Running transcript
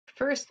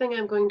First thing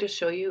I'm going to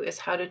show you is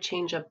how to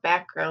change a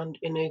background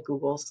in a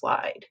Google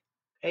slide.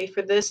 Okay,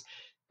 for this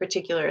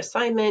particular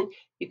assignment,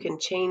 you can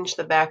change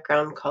the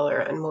background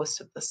color on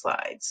most of the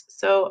slides.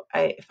 So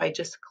if I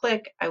just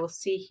click, I will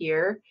see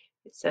here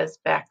it says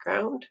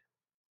background.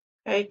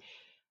 Okay,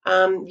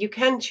 you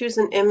can choose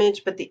an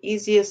image, but the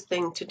easiest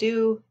thing to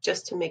do,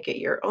 just to make it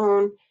your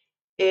own,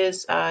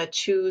 is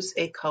choose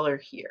a color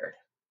here.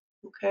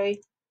 Okay,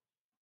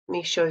 let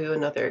me show you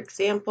another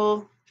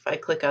example. If I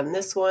click on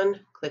this one,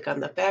 click on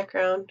the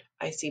background,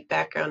 I see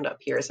background up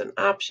here as an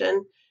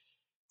option.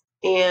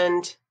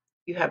 And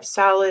you have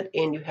solid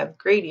and you have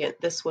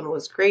gradient. This one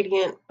was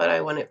gradient, but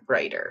I want it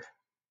brighter.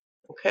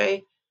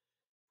 Okay.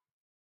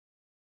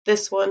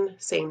 This one,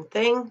 same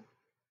thing.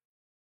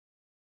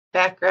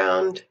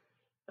 Background,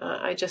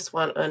 I just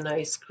want a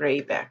nice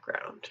gray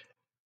background.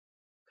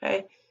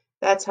 Okay.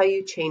 That's how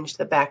you change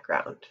the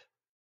background.